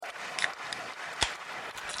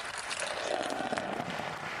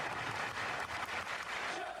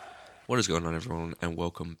What is going on, everyone, and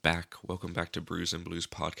welcome back. Welcome back to Brews and Blues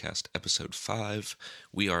Podcast, Episode 5.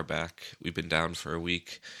 We are back. We've been down for a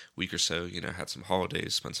week or so, had some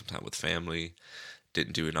holidays, spent some time with family,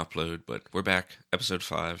 didn't do an upload, but we're back, Episode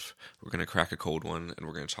 5. We're going to crack a cold one, and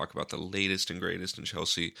we're going to talk about the latest and greatest in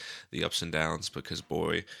Chelsea, the ups and downs, because,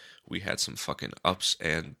 boy, we had some fucking ups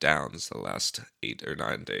and downs the last 8 or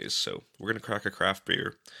 9 days. So we're going to crack a craft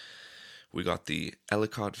beer. We got the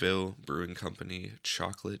Ellicottville Brewing Company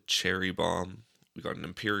Chocolate Cherry Bomb. We got an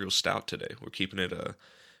Imperial Stout today. We're keeping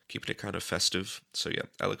it kind of festive. So yeah,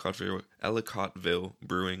 Ellicottville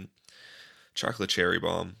Brewing Chocolate Cherry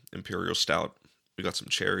Bomb Imperial Stout. We got some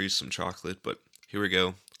cherries, some chocolate, but here we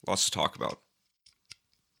go. Lots to talk about.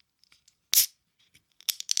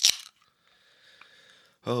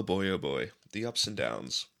 Oh boy, the ups and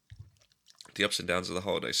downs. The ups and downs of the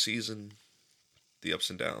holiday season. The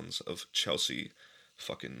ups and downs of Chelsea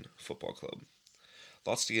fucking football club.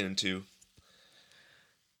 Lots to get into.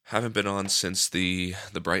 Haven't been on since the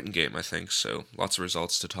Brighton game, I think, so lots of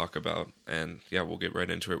results to talk about. And yeah, we'll get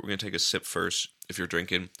right into it. We're going to take a sip first. If you're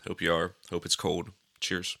drinking, hope you are. Hope it's cold.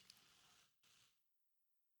 Cheers.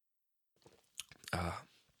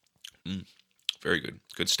 Very good.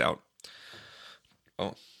 Good stout.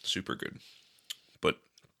 Oh, super good. But,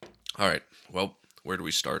 alright, well, where do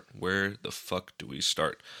we start? Where the fuck do we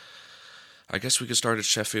start? I guess we could start at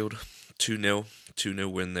Sheffield. 2-0.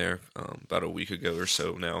 2-0 win there about a week ago or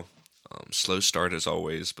so now. Slow start as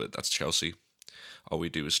always, but that's Chelsea. All we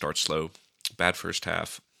do is start slow. Bad first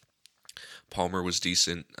half. Palmer was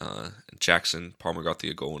decent. Palmer got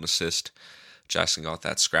the goal and assist. Jackson got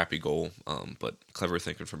that scrappy goal, but clever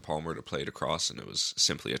thinking from Palmer to play it across, and it was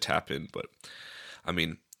simply a tap-in. But, I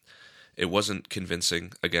mean, it wasn't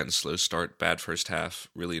convincing. Again, slow start, bad first half,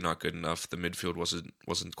 really not good enough. The midfield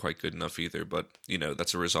wasn't quite good enough either, but,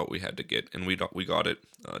 that's a result we had to get, and we got it.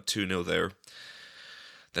 2-0 there.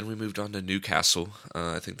 Then we moved on to Newcastle.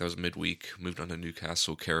 I think that was midweek. Moved on to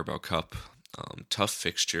Newcastle, Carabao Cup. Tough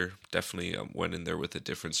fixture. Definitely went in there with a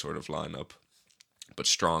different sort of lineup, but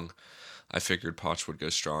strong. I figured Poch would go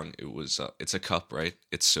strong. It's a cup, right?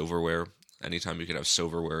 It's silverware. Anytime you can have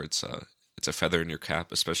silverware, it's a feather in your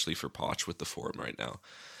cap, especially for Poch with the form right now.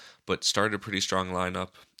 But started a pretty strong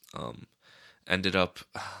lineup. Ended up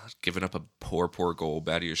giving up a poor goal.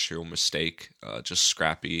 Badiashile mistake. Just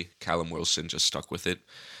scrappy. Callum Wilson just stuck with it.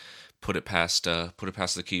 Put it past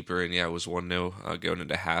the keeper, and yeah, it was 1-0 going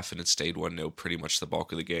into half, and it stayed 1-0 pretty much the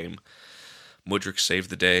bulk of the game. Mudryk saved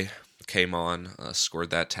the day. Came on, scored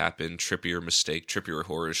that tap in. Trippier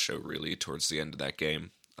horror show really towards the end of that game.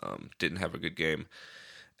 Didn't have a good game.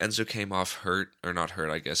 Enzo came off not hurt,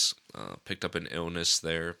 I guess. Picked up an illness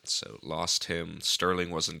there, so lost him. Sterling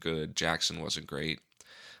wasn't good. Jackson wasn't great.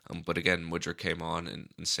 But again, Mudryk came on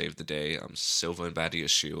and saved the day. Silva and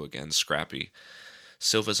Badiashile, again, scrappy.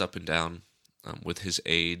 Silva's up and down with his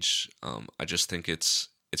age. I just think it's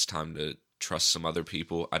time to trust some other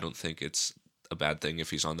people. I don't think it's a bad thing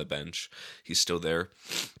if he's on the bench. He's still there.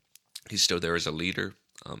 He's still there as a leader.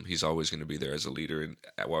 He's always going to be there as a leader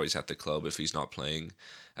while he's at the club if he's not playing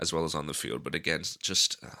as well as on the field. But again,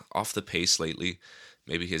 just off the pace lately.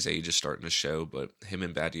 Maybe his age is starting to show, but him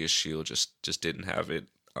and Badiashile just didn't have it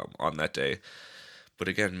on that day. But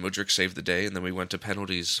again, Mudryk saved the day, and then we went to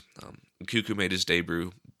penalties. Nkunku made his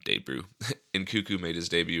debut. Nkunku made his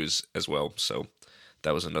debut as well, so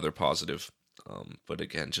that was another positive. But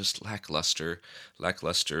again, just lackluster,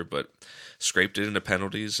 but scraped it into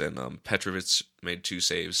penalties, and Petrovic made 2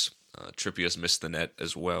 saves. Trippier's missed the net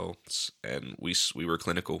as well, and we were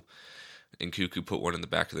clinical. Nkunku put one in the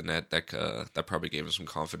back of the net. That probably gave him some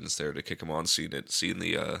confidence there to kick him on, seeing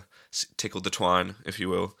the tickled the twine, if you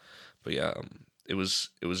will. But yeah, it was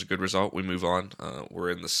a good result. We move on.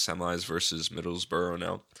 We're in the semis versus Middlesbrough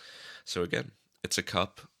now. So again, it's a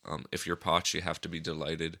cup. If you're Poch, you have to be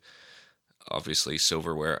delighted. Obviously,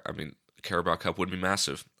 silverware. I mean, Carabao Cup would be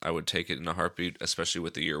massive. I would take it in a heartbeat, especially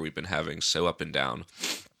with the year we've been having, so up and down.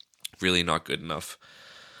 Really not good enough.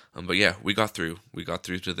 But yeah, we got through. We got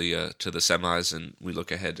through to the semis, and we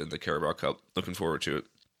look ahead in the Carabao Cup. Looking forward to it.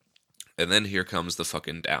 And then here comes the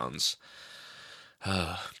fucking downs.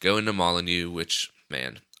 Going to Molineux, which,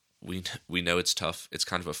 man, we know it's tough. It's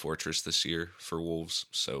kind of a fortress this year for Wolves,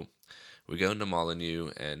 so we go into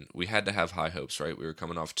Molineux, and we had to have high hopes, right? We were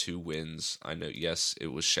coming off 2 wins. I know, yes, it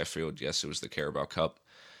was Sheffield. Yes, it was the Carabao Cup.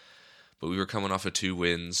 But we were coming off of 2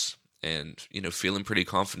 wins and, feeling pretty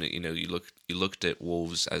confident. You looked at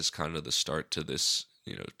Wolves as kind of the start to this,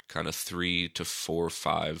 kind of 3 to 4,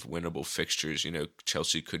 5 winnable fixtures.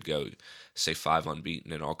 Chelsea could go, say, 5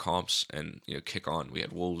 unbeaten in all comps and, kick on. We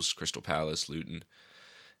had Wolves, Crystal Palace, Luton,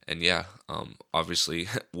 And yeah, obviously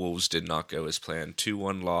Wolves did not go as planned.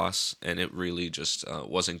 2-1 loss, and it really just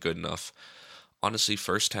wasn't good enough. Honestly,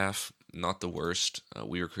 first half, not the worst.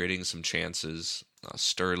 We were creating some chances.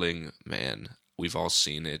 Sterling, man, we've all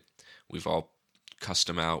seen it. We've all cussed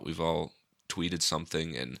him out. We've all tweeted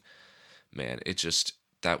something, and man, it just,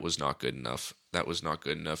 that was not good enough. That was not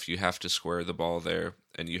good enough. You have to square the ball there,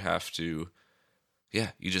 and you have to, yeah,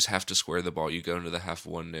 you just have to square the ball. You go into the half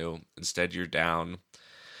 1-0. Instead, you're down.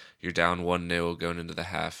 You're down 1-0 going into the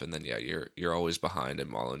half, and then yeah, you're always behind,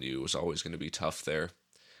 and Molyneux was always going to be tough there,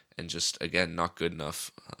 and just again not good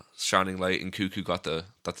enough. Shining light, and Cuckoo got the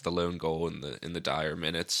lone goal in the dire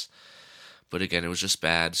minutes, but again it was just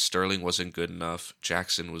bad. Sterling wasn't good enough.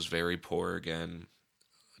 Jackson was very poor again.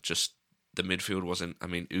 Just the midfield wasn't. I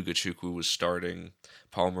mean, Ugachukwu was starting.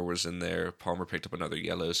 Palmer was in there. Palmer picked up another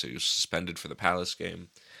yellow, so he was suspended for the Palace game.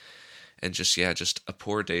 And just yeah, just a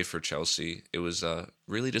poor day for Chelsea. It was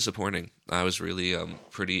really disappointing. I was really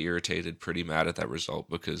pretty irritated, pretty mad at that result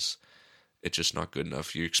because it's just not good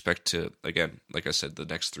enough. You expect to, again, like I said, the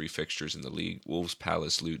next three fixtures in the league: Wolves,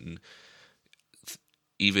 Palace, Luton.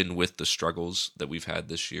 Even with the struggles that we've had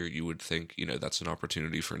this year, you would think, that's an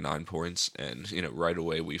opportunity for 9 points. And, right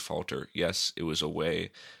away we falter. Yes, it was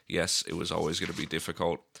away. Yes, it was always going to be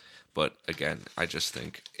difficult. But again, I just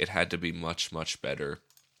think it had to be much, much better.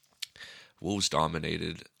 Wolves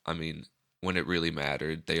dominated. I mean, when it really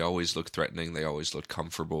mattered, they always looked threatening. They always looked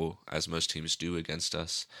comfortable, as most teams do against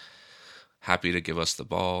us. Happy to give us the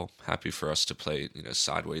ball, happy for us to play,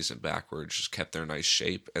 sideways and backwards, just kept their nice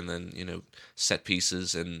shape, and then, set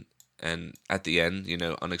pieces and at the end,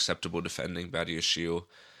 unacceptable defending. Badiashile,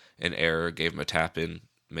 an error, gave him a tap in,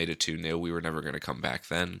 made it 2-0. We were never going to come back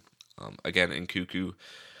then. Again, Nkunku,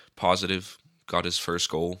 positive, got his first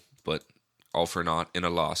goal, but all for naught in a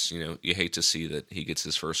loss. You hate to see that he gets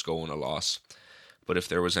his first goal in a loss, but if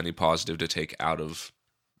there was any positive to take out of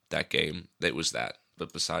that game, it was that.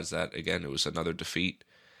 But besides that, again, it was another defeat.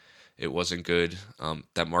 It wasn't good.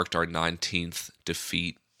 That marked our 19th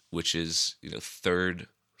defeat, which is third,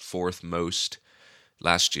 fourth most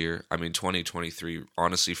last year. I mean, 2023,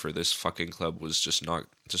 honestly, for this fucking club was just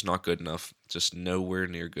not good enough. Just nowhere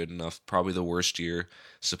near good enough. Probably the worst year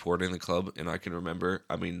supporting the club, and I can remember.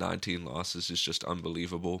 I mean, 19 losses is just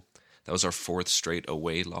unbelievable. That was our fourth straight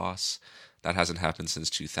away loss. That hasn't happened since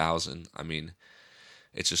 2000. I mean,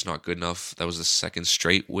 it's just not good enough. That was the second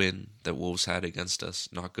straight win that Wolves had against us.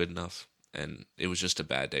 Not good enough. And it was just a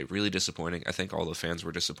bad day. Really disappointing. I think all the fans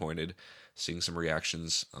were disappointed. Seeing some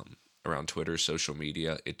reactions around Twitter, social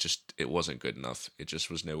media, it wasn't good enough. It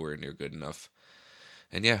just was nowhere near good enough.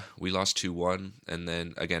 And yeah, we lost 2-1. And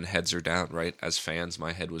then again, heads are down, right? As fans,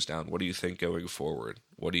 my head was down. What do you think going forward?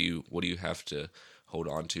 What do you have to hold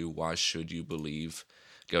on to? Why should you believe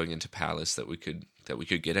going into Palace that we could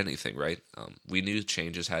get anything, right? We knew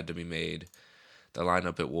changes had to be made. The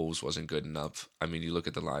lineup at Wolves wasn't good enough. I mean, you look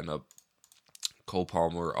at the lineup, Cole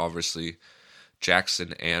Palmer, obviously,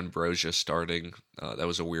 Jackson and Broja starting. That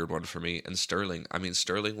was a weird one for me. And Sterling. I mean,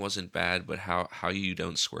 Sterling wasn't bad, but how you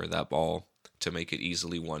don't square that ball to make it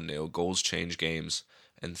easily 1-0. Goals change games.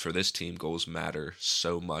 And for this team, goals matter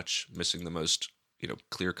so much. Missing the most,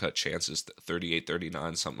 clear-cut chances, 38,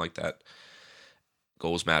 39, something like that.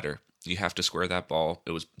 Goals matter. You have to square that ball.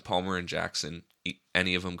 It was Palmer and Jackson.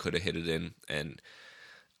 Any of them could have hit it in and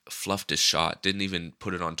fluffed his shot. Didn't even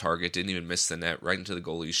put it on target. Didn't even miss the net. Right into the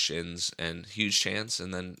goalie's shins. And huge chance.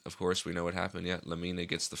 And then, of course, we know what happened. Yeah, Lamina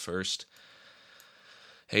gets the first.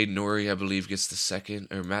 Hayden Norrie, I believe, gets the second.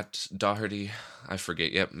 Or Matt Doherty. I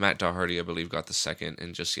forget. Yep, Matt Doherty, I believe, got the second.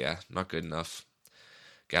 And just, yeah, not good enough.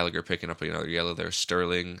 Gallagher picking up another yellow there.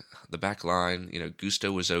 Sterling. The back line,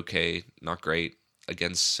 Gusto was okay. Not great.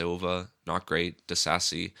 Against Silva, not great.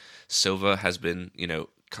 Disasi. Silva has been,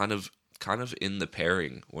 kind of in the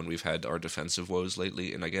pairing when we've had our defensive woes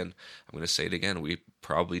lately. And again, I'm going to say it again, we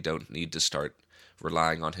probably don't need to start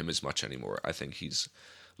relying on him as much anymore. I think he's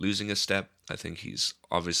losing a step. I think he's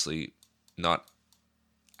obviously not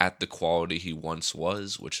at the quality he once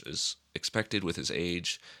was, which is expected with his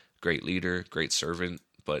age. Great leader, great servant.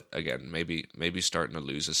 But again, maybe starting to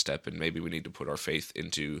lose a step, and maybe we need to put our faith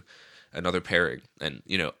into another pairing. And,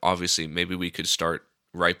 obviously maybe we could start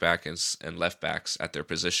right back and left backs at their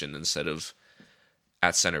position instead of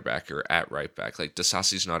at center back or at right back. Like,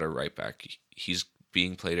 Disasi's not a right back. He's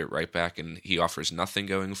being played at right back and he offers nothing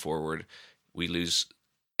going forward. We lose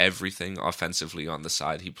everything offensively on the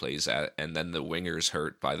side he plays at, and then the wingers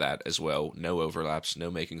hurt by that as well. No overlaps,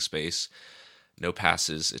 no making space, no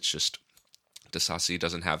passes. It's just Disasi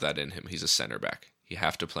doesn't have that in him. He's a center back. You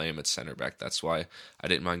have to play him at center back. That's why I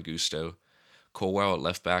didn't mind Gusto. Colwell at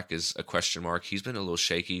left back is a question mark. He's been a little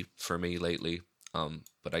shaky for me lately.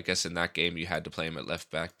 But I guess in that game you had to play him at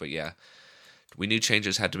left back. But yeah, we knew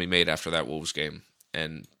changes had to be made after that Wolves game.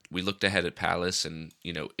 And we looked ahead at Palace, and,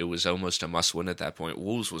 it was almost a must-win at that point.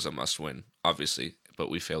 Wolves was a must-win, obviously, but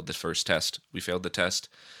we failed the first test. We failed the test.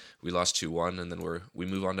 We lost 2-1, and then we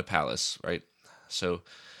move on to Palace, right? So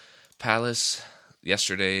Palace,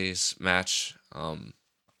 yesterday's match,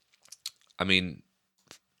 I mean,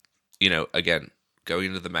 again, going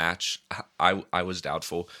into the match, I was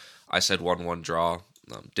doubtful. I said 1-1 draw.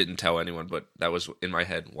 Didn't tell anyone, but that was in my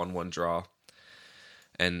head, 1-1 draw.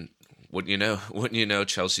 And wouldn't you know,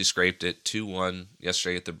 Chelsea scraped it 2-1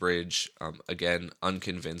 yesterday at the Bridge. Again,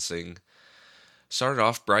 unconvincing. Started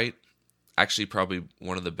off bright. Actually, probably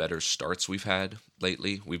one of the better starts we've had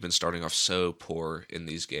lately. We've been starting off so poor in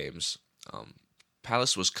these games.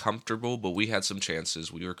 Palace was comfortable, but we had some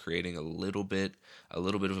chances. We were creating a little bit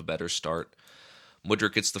of a better start.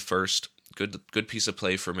 Mudryk gets the first. Good piece of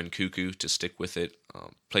play from Nkunku to stick with it.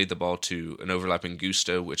 Played the ball to an overlapping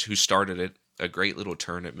Gusto, who started it. A great little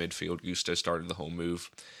turn at midfield. Gusto started the whole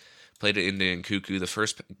move. Played it into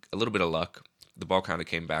Nkunku. A little bit of luck. The ball kind of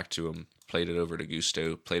came back to him. Played it over to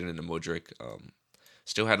Gusto. Played it into Mudryk.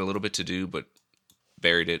 Still had a little bit to do, but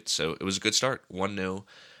buried it. So it was a good start. 1-0.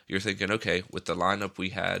 You're thinking, okay, with the lineup we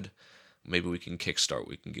had, maybe we can kickstart.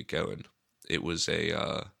 We can get going. It was a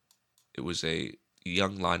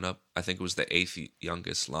young lineup. I think it was the 8th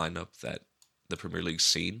youngest lineup that the Premier League's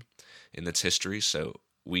seen in its history. So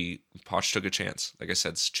Poch took a chance. Like I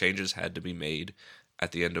said, changes had to be made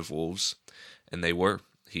at the end of Wolves, and they were.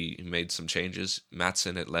 He made some changes.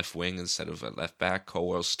 Maatsen at left wing instead of at left back.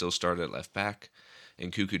 Colwell still started at left back.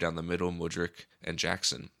 And Nkunku down the middle, Mudryk and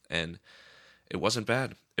Jackson. And it wasn't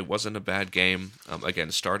bad. It wasn't a bad game. Again,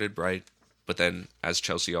 it started bright, but then, as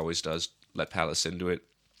Chelsea always does, let Palace into it.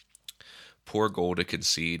 Poor goal to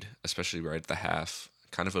concede, especially right at the half.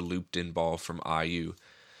 Kind of a looped-in ball from Ayew.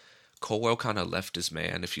 Colwell kind of left his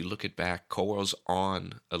man. If you look at back, Colwell's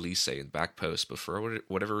on Elise in back post, but for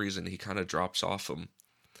whatever reason, he kind of drops off him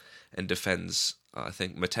and defends. I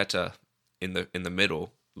think Mateta in the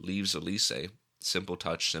middle leaves Elise. Simple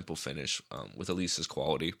touch, simple finish with Elise's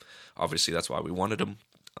quality. Obviously, that's why we wanted him.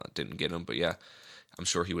 Didn't get him, but yeah, I'm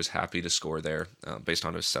sure he was happy to score there based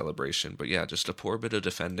on his celebration. But yeah, just a poor bit of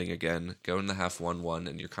defending again. Going the half 1-1,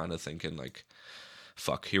 and you're kind of thinking like,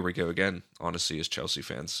 fuck, here we go again. Honestly, as Chelsea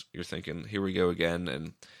fans, you're thinking, here we go again.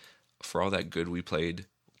 And for all that good we played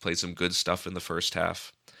some good stuff in the first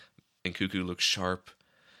half. Nkunku looked sharp.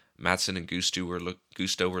 Maatsen and Gusto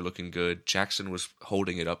were looking good. Jackson was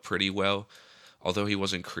holding it up pretty well. Although he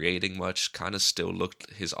wasn't creating much, kind of still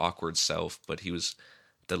looked his awkward self, but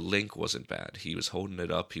the link wasn't bad. He was holding it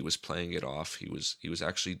up. He was playing it off. He was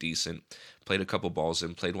actually decent. Played a couple balls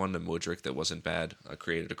in. Played one to Mudryk that wasn't bad.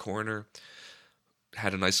 Created a corner.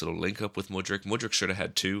 Had a nice little link up with Mudryk. Mudryk should have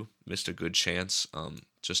had 2. Missed a good chance.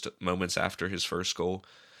 Just moments after his first goal.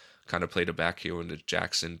 Kind of played a backheel into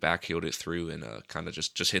Jackson. Backheeled it through and kind of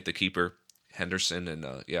just hit the keeper, Henderson.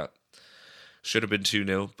 And yeah, should have been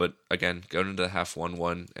 2-0. But again, going into the half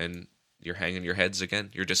 1-1 and you're hanging your heads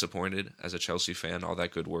again. You're disappointed as a Chelsea fan. All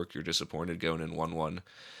that good work, you're disappointed going in 1-1.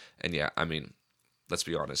 And yeah, I mean, let's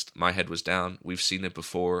be honest. My head was down. We've seen it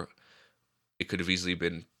before. It could have easily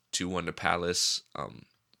been 2-1 to Palace.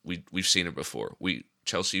 We've seen it before.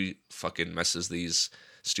 Chelsea fucking messes these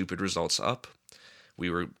stupid results up.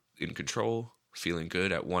 We were in control, feeling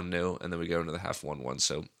good at 1-0, and then we go into the half 1-1.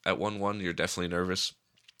 So at 1-1, you're definitely nervous.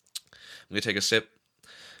 I'm going to take a sip.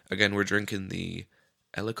 Again, we're drinking the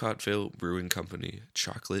Ellicottville Brewing Company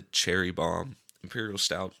Chocolate Cherry Bomb Imperial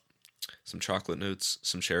Stout. Some chocolate notes,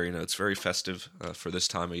 some cherry notes. Very festive for this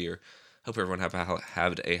time of year. Hope everyone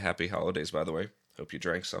had a happy holidays, by the way. Hope you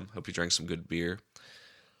drank some. Hope you drank some good beer.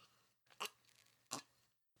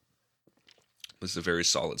 This is a very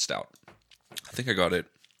solid stout. I think I got it.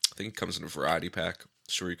 I think it comes in a variety pack.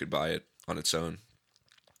 Sure, you could buy it on its own.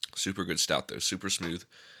 Super good stout, though. Super smooth.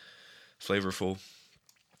 Flavorful.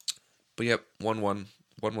 But yep, 1-1.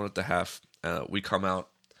 1-1 at the half. We come out.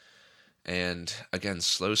 And again,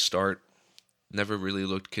 slow start. Never really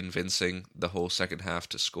looked convincing the whole second half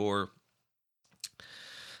to score.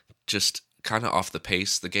 Just kind of off the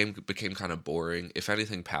pace. The game became kind of boring. If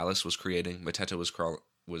anything, Palace was creating. Mateta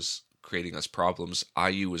was creating us problems.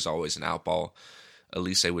 Ayew was always an outball.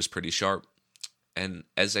 Elise was pretty sharp. And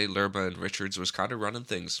Eze, Lerma, and Richards was kind of running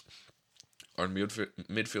things. Our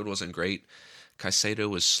midfield wasn't great. Caicedo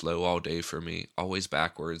was slow all day for me. Always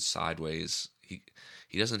backwards, sideways.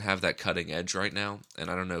 He doesn't have that cutting edge right now. And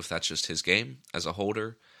I don't know if that's just his game as a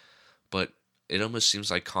holder. But it almost seems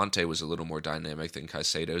like Conte was a little more dynamic than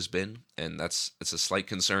Caicedo's been, and it's a slight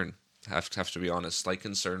concern. Have to be honest, slight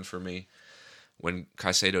concern for me. When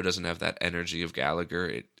Caicedo doesn't have that energy of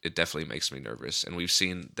Gallagher, it definitely makes me nervous. And we've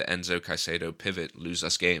seen the Enzo Caicedo pivot lose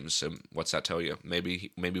us games. So what's that tell you?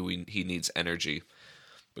 Maybe he needs energy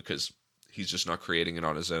because he's just not creating it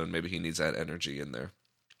on his own. Maybe he needs that energy in there.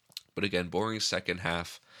 But again, boring second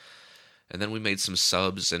half. And then we made some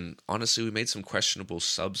subs, and honestly, we made some questionable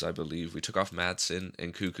subs, I believe. We took off Madsen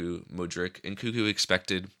and Cuckoo, Mudryk. And Cuckoo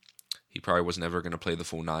expected he probably was never going to play the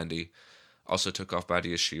full 90. Also took off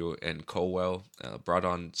Badiashile and Colwell. Brought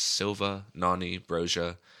on Silva, Nani,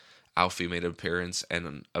 Broja. Alfie made an appearance,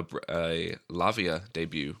 and a Lavia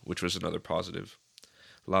debut, which was another positive.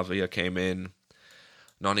 Lavia came in.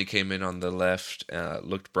 Nani came in on the left,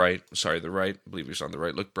 looked bright. Sorry, the right. I believe he was on the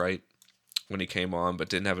right. Looked bright when he came on, but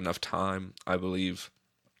didn't have enough time, I believe.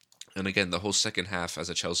 And again, the whole second half, as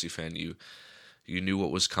a Chelsea fan, you knew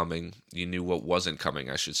what was coming. You knew what wasn't coming,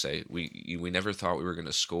 I should say. We never thought we were going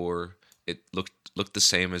to score. It looked the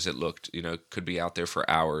same as it looked. Could be out there for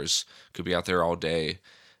hours, could be out there all day,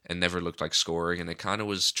 and never looked like scoring. And it kind of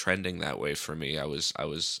was trending that way for me. I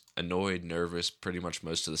was annoyed, nervous, pretty much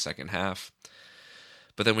most of the second half.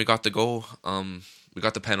 But then we got the goal. We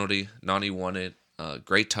got the penalty. Nani won it.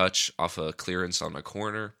 Great touch off a clearance on a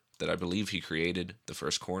corner that I believe he created, the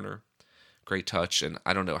first corner. Great touch, and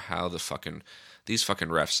I don't know how these fucking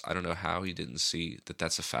refs, I don't know how he didn't see that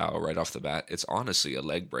that's a foul right off the bat. It's honestly a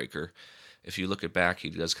leg breaker. If you look it back, he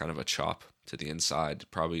does kind of a chop to the inside,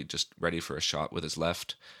 probably just ready for a shot with his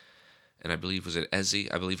left. And I believe, was it Eze?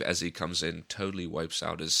 I believe Eze comes in, totally wipes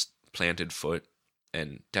out his planted foot,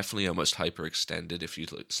 and definitely almost hyperextended. If you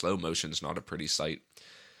look, slow motion's not a pretty sight.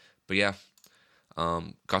 But yeah,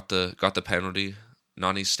 got the penalty.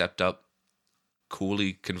 Nani stepped up,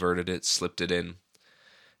 coolly converted it, slipped it in.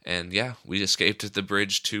 And yeah, we escaped at the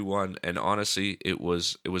bridge 2-1. And honestly, it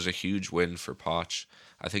was a huge win for Poch.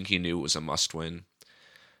 I think he knew it was a must-win.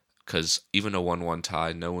 Because even a 1-1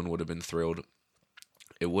 tie, no one would have been thrilled.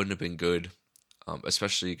 It wouldn't have been good,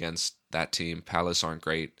 especially against that team. Palace aren't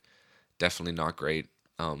great. Definitely not great.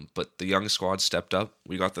 But the young squad stepped up.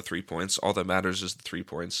 We got the 3 points. All that matters is the 3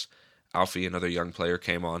 points. Alfie, another young player,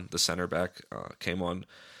 came on. The center back came on.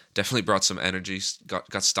 Definitely brought some energy.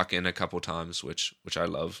 Got stuck in a couple times, which I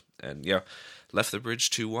love. And yeah, left the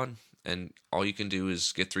bridge 2-1. And all you can do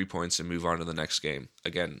is get 3 points and move on to the next game.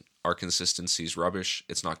 Again, our consistency is rubbish.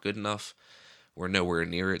 It's not good enough. We're nowhere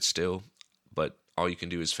near it still. But all you can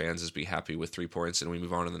do as fans is be happy with 3 points, and we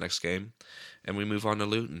move on to the next game. And we move on to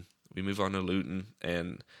Luton.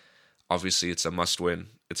 And obviously it's a must-win.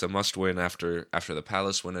 It's a must-win after the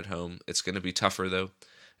Palace win at home. It's going to be tougher, though.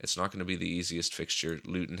 It's not going to be the easiest fixture.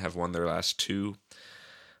 Luton have won their last 2.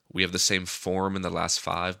 We have the same form in the last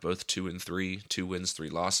 5, both 2 and 3. 2 wins, 3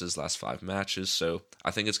 losses, last 5 matches. So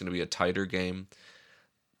I think it's going to be a tighter game.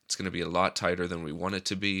 It's going to be a lot tighter than we want it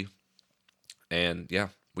to be. And yeah,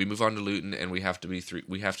 we move on to Luton, and we have to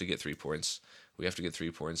get 3 points. We have to get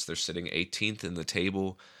 3 points. They're sitting 18th in the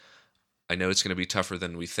table. I know it's going to be tougher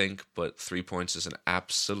than we think, but 3 points is an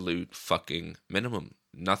absolute fucking minimum.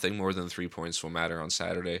 Nothing more than 3 points will matter on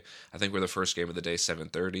Saturday. I think we're the first game of the day,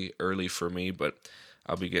 7:30, early for me, but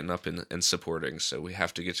I'll be getting up and supporting. So we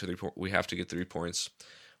have to get 3 points.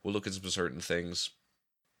 We'll look at some certain things.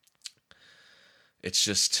 It's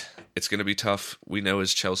going to be tough. We know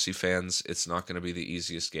as Chelsea fans, it's not going to be the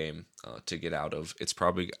easiest game to get out of. It's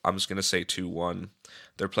probably, I'm just going to say 2-1.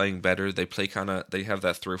 They're playing better. They have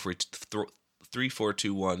that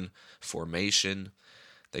 3-4-2-1 formation.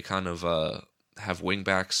 They kind of have wing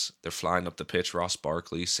backs. They're flying up the pitch. Ross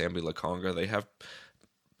Barkley, Sambi Lokonga. They have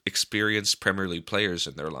experienced Premier League players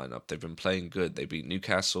in their lineup. They've been playing good. They beat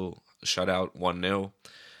Newcastle, shutout 1-0.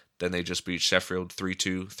 Then they just beat Sheffield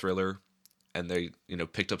 3-2, thriller. And they,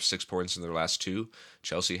 picked up 6 points in their last 2.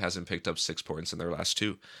 Chelsea hasn't picked up 6 points in their last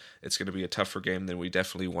 2. It's going to be a tougher game than we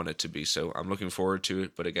definitely want it to be. So I'm looking forward to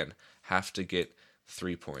it. But again, have to get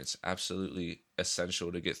 3 points. Absolutely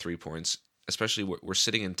essential to get 3 points. Especially we're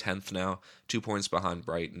sitting in 10th now, 2 points behind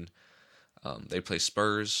Brighton. They play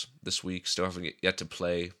Spurs this week. Still haven't yet to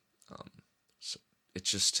play. So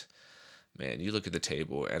it's just, man, you look at the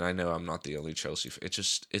table, and I know I'm not the only Chelsea fan.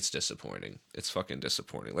 It's disappointing. It's fucking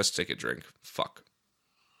disappointing. Let's take a drink. Fuck.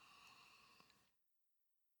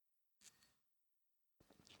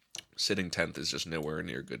 Sitting 10th is just nowhere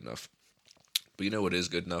near good enough. But you know what is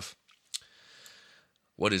good enough?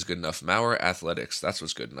 What is good enough? Mauer Athletics. That's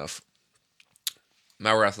what's good enough.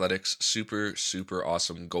 Mauer Athletics, super, super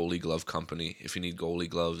awesome goalie glove company. If you need goalie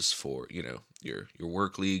gloves for, your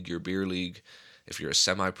work league, your beer league, if you're a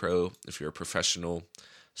semi-pro, if you're a professional,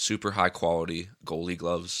 Super high quality goalie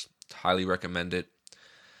gloves. Highly recommend it.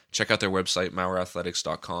 Check out their website,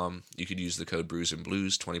 mauerathletics.com. You could use the code Brews and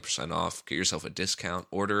Blues, 20% off. Get yourself a discount.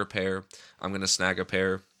 Order a pair. I'm going to snag a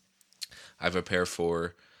pair. I have a pair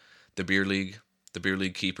for the beer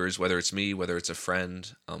league keepers, whether it's me, whether it's a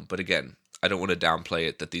friend. But again, I don't want to downplay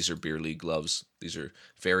it that these are beer league gloves. These are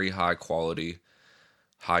very high quality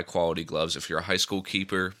gloves. If you're a high school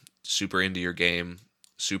keeper, super into your game,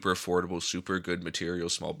 super affordable, super good material,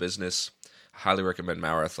 small business, highly recommend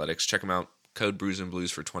Mauer Athletics. Check them out. Code Brews and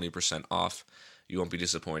Blues for 20% off. You won't be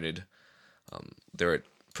disappointed. They're at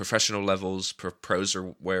professional levels. Pros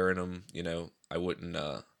are wearing them.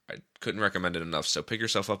 I couldn't recommend it enough. So pick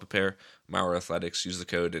yourself up a pair. Mauer Athletics. Use the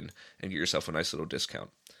code and get yourself a nice little discount.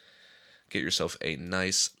 Get yourself a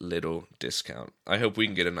nice little discount. I hope we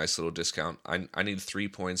can get a nice little discount. I need 3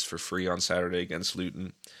 points for free on Saturday against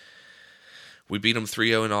Luton. We beat them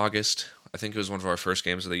 3-0 in August. I think it was one of our first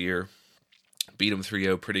games of the year. Beat them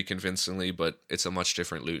 3-0 pretty convincingly, but it's a much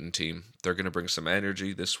different Luton team. They're going to bring some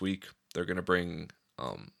energy this week. They're going to bring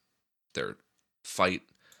their fight.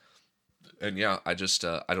 And yeah, I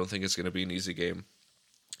don't think it's going to be an easy game.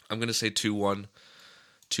 I'm going to say 2-1.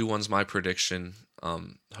 2-1's my prediction.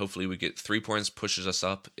 Hopefully we get 3 points, pushes us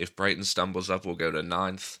up. If Brighton stumbles up, we'll go to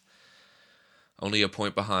 9th. Only a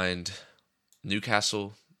point behind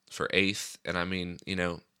Newcastle for 8th. And I mean,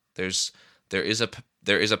 there is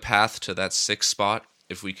a path to that 6th spot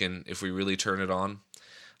if we really turn it on.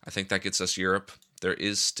 I think that gets us Europe. There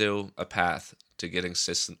is still a path to getting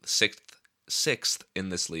sixth in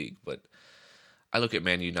this league, but I look at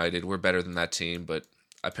Man United. We're better than that team, but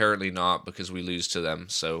apparently not because we lose to them.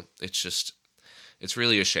 So it's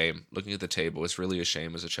really a shame. Looking at the table, it's really a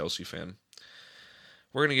shame as a Chelsea fan.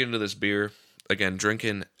 We're going to get into this beer. Again,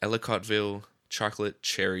 drinking Ellicottville Chocolate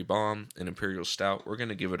Cherry Bomb and Imperial Stout. We're going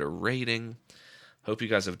to give it a rating. Hope you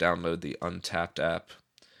guys have downloaded the Untapped app.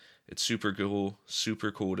 It's super cool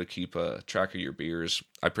to keep track of your beers.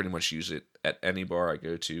 I pretty much use it at any bar I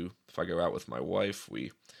go to. If I go out with my wife,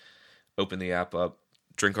 we open the app up,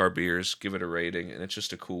 drink our beers, give it a rating, and it's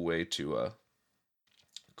just a cool way to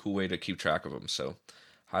keep track of them. So,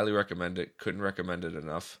 highly recommend it. Couldn't recommend it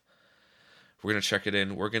enough. We're gonna check it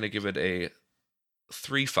in. We're gonna give it a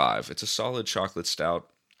 3.5. It's a solid chocolate stout.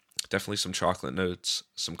 Definitely some chocolate notes,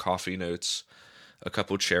 some coffee notes, a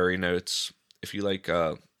couple cherry notes. If you like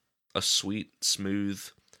a sweet, smooth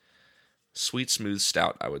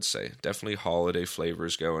stout, I would say. Definitely holiday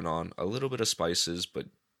flavors going on. A little bit of spices, but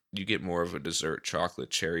you get more of a dessert chocolate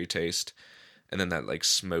cherry taste. And then that like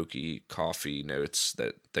smoky coffee notes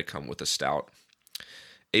that come with a stout.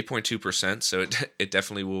 8.2%, so it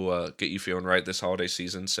definitely will get you feeling right this holiday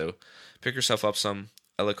season. So pick yourself up some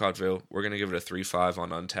Ellicottville. We're going to give it a 3.5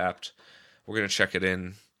 on Untapped. We're going to check it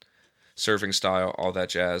in. Serving style, all that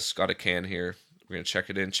jazz. Got a can here. We're going to check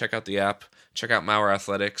it in. Check out the app. Check out Mauer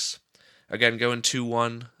Athletics. Again, going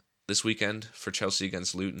 2-1 this weekend for Chelsea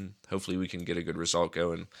against Luton. Hopefully we can get a good result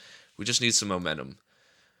going. We just need some momentum.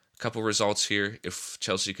 A couple results here. If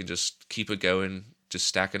Chelsea can just keep it going, just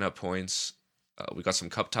stacking up points. We got some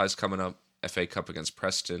cup ties coming up. FA Cup against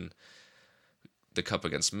Preston. The Cup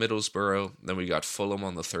against Middlesbrough. Then we got Fulham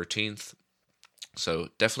on the 13th. So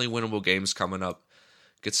definitely winnable games coming up.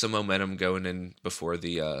 Get some momentum going in before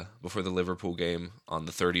the Liverpool game on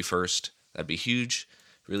the 31st. That'd be huge.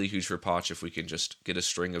 Really huge for Poch if we can just get a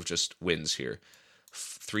string of just wins here.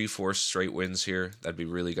 3-4 straight wins here. That'd be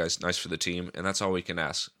really nice for the team. And that's all we can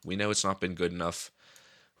ask. We know it's not been good enough.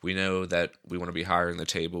 We know that we want to be higher in the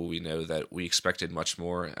table. We know that we expected much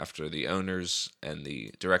more after the owners and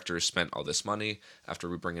the directors spent all this money, after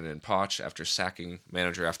we bring in Poch, after sacking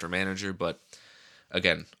manager after manager. But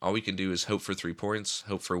again, all we can do is hope for 3 points,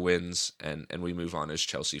 hope for wins, and we move on as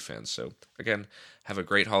Chelsea fans. So again, have a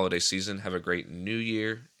great holiday season. Have a great new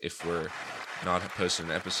year if we're not posting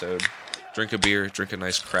an episode. Drink a beer, drink a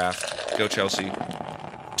nice craft. Go Chelsea.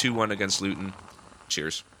 2-1 against Luton.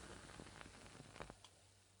 Cheers.